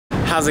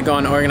How's it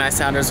going, Organized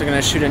Sounders? We're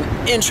gonna shoot an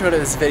intro to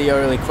this video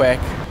really quick.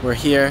 We're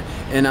here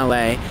in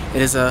LA.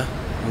 It is a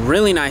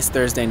really nice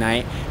Thursday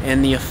night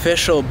and the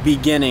official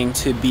beginning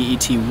to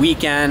BET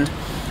weekend.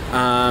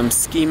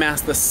 Ski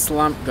Mask the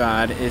Slump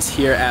God is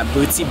here at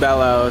Bootsy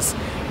Bellows,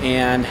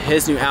 and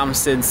his new album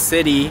Sin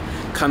City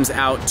comes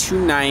out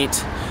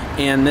tonight,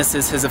 and this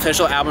is his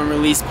official album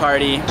release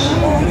party.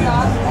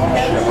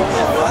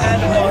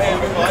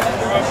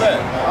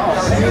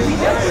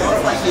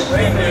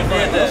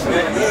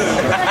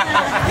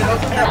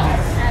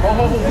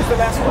 Who's the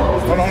last one?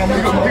 Hold on,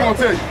 he gonna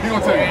tell you. He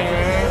gonna tell you.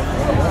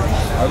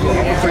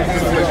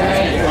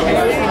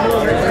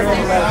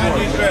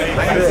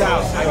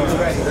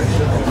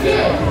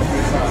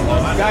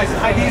 Guys,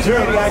 ID's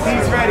ready.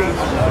 ID's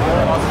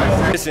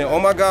ready. Listen, oh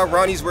my God,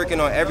 Ronny's working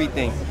on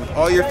everything with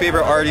all your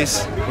favorite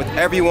artists, with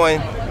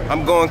everyone.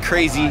 I'm going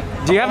crazy.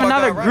 Do you have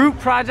another group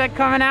project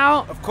coming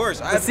out? Of course.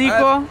 The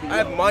sequel? I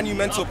have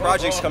monumental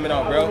projects coming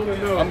out, bro.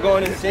 I'm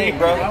going insane,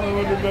 bro.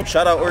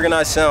 Shout out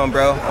Organized Sound,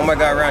 bro. Oh my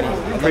God, Ronny.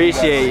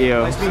 Appreciate you.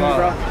 Nice meeting you,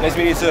 bro. Nice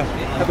meeting you too.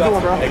 Have a good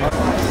one, bro.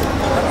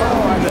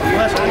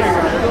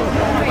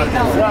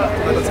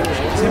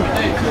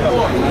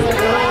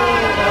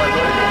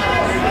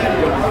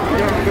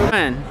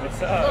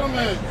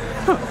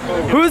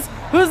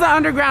 Who's the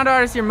underground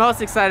artist you're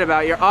most excited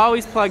about? You're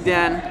always plugged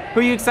in. Who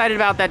are you excited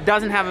about that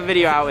doesn't have a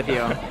video out with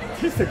you?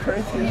 He's the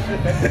craziest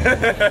shit.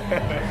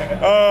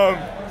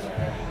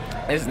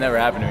 This has never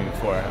happened to me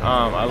before.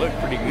 I look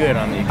pretty good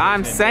on the.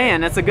 I'm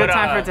saying it's a good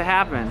time for it to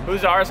happen.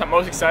 Who's the artist I'm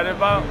most excited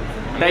about?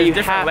 That you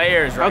different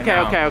layers right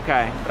now.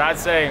 Okay. But I'd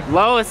say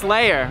lowest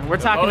layer. We're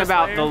talking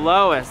about the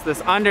lowest,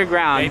 this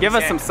underground. Give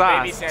us some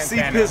sauce. C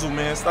Pizzle,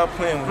 man. Stop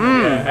playing with me.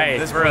 Yeah. Hey,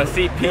 this for a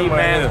CP,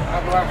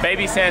 man.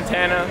 Baby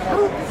Santana.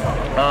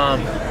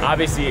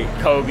 Obviously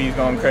Kobe's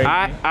going crazy.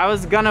 I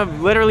was gonna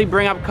literally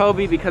bring up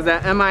Kobe because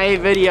that MIA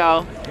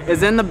video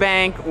is in the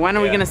bank. When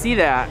are we gonna see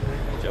that?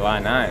 July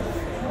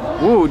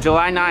 9th. Ooh,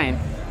 July 9th.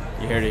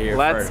 You heard it here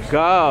Let's first.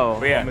 go.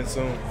 But yeah,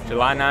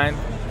 July 9th.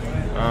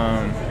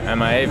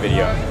 MIA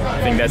video.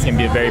 I think that's gonna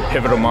be a very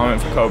pivotal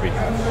moment for Kobe. It's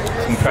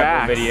an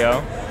incredible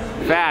video.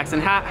 Facts.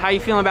 And how you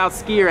feeling about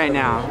Ski right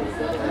now?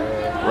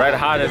 Red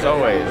hot as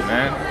always,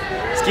 man.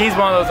 Ski's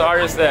one of those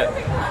artists that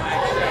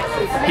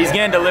he's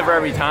gonna deliver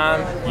every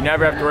time. You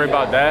never have to worry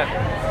about that.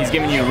 He's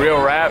giving you real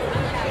rap,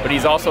 but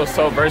he's also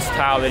so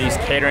versatile that he's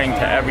catering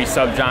to every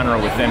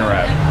subgenre within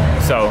rap.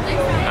 So,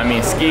 I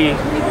mean, Ski,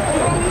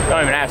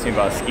 don't even ask me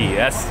about Ski.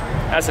 That's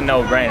a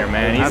no-brainer,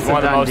 man. He's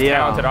one of the most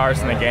talented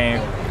artists in the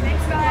game.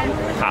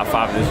 Top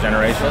 5 of this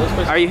generation.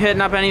 Are you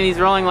hitting up any of these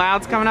Rolling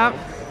Louds coming up?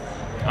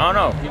 I don't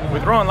know.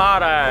 With Rolling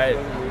Loud, I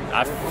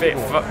fit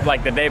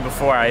like the day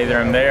before. I either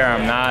am there or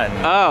I'm not.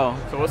 Oh.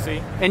 So we'll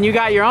see. And you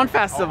got your own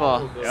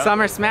festival. Yep.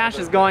 Summer Smash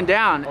is going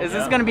down. Is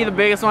this going to be the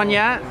biggest one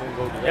yet?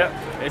 Yep.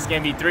 It's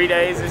going to be 3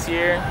 days this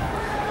year.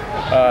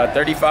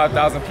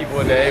 35,000 people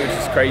a day, which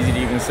is crazy to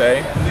even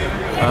say.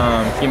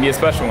 It's going to be a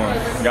special one.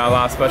 Got a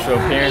lot of special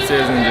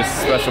appearances and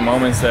just special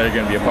moments that are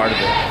going to be a part of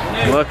it.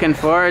 Looking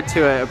forward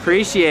to it.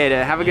 Appreciate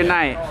it. Have a good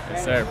night.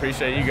 Yes, sir.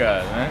 Appreciate you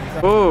guys,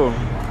 man. Ooh.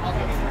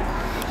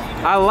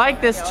 I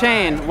like this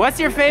chain. What's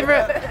your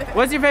favorite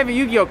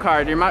Yu-Gi-Oh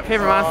card? Your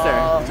favorite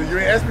monster? So you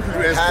ain't asked me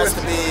because you asked has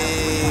to be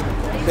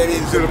maybe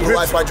Blue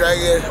Eyes White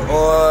Dragon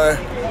or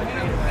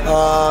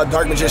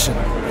Dark Magician.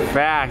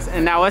 Facts.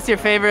 And now, what's your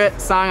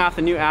favorite song off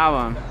the new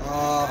album?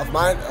 Of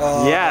mine?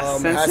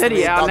 Yes, Sin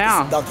City out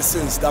now. Dr.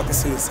 Seuss. Dr.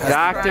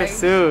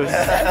 Seuss.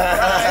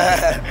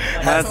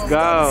 Let's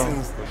go.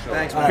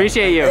 Thanks, man.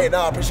 Appreciate you. Hey,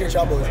 no, I appreciate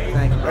y'all boys.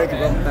 Thank you, bro.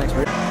 Thanks,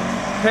 bro.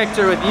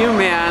 Picture with you,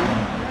 man.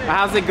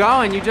 How's it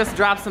going? You just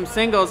dropped some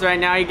singles right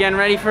now. You getting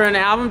ready for an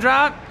album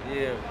drop?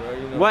 Yeah, bro.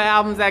 You know, what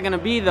album's that gonna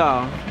be,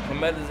 though?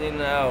 Comethazine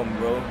the album,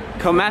 bro.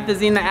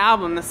 Comethazine the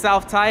album, the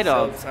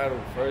self-titled.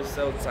 First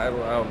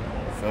self-titled album.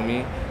 You feel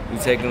me? We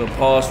taking a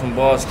pause from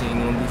Boston, you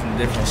know, do some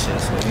different shit,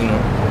 so you know.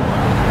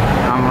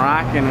 I'm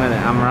rocking with it.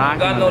 I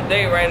got no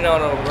date right now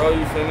though, bro.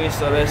 You feel me?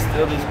 So that's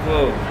still just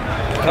close.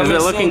 Is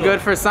it looking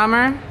good for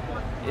summer?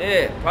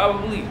 Yeah,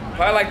 probably.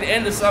 Probably like the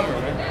end of summer,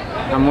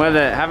 man. I'm with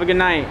it. Have a good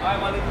night. All right,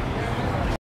 my nigga.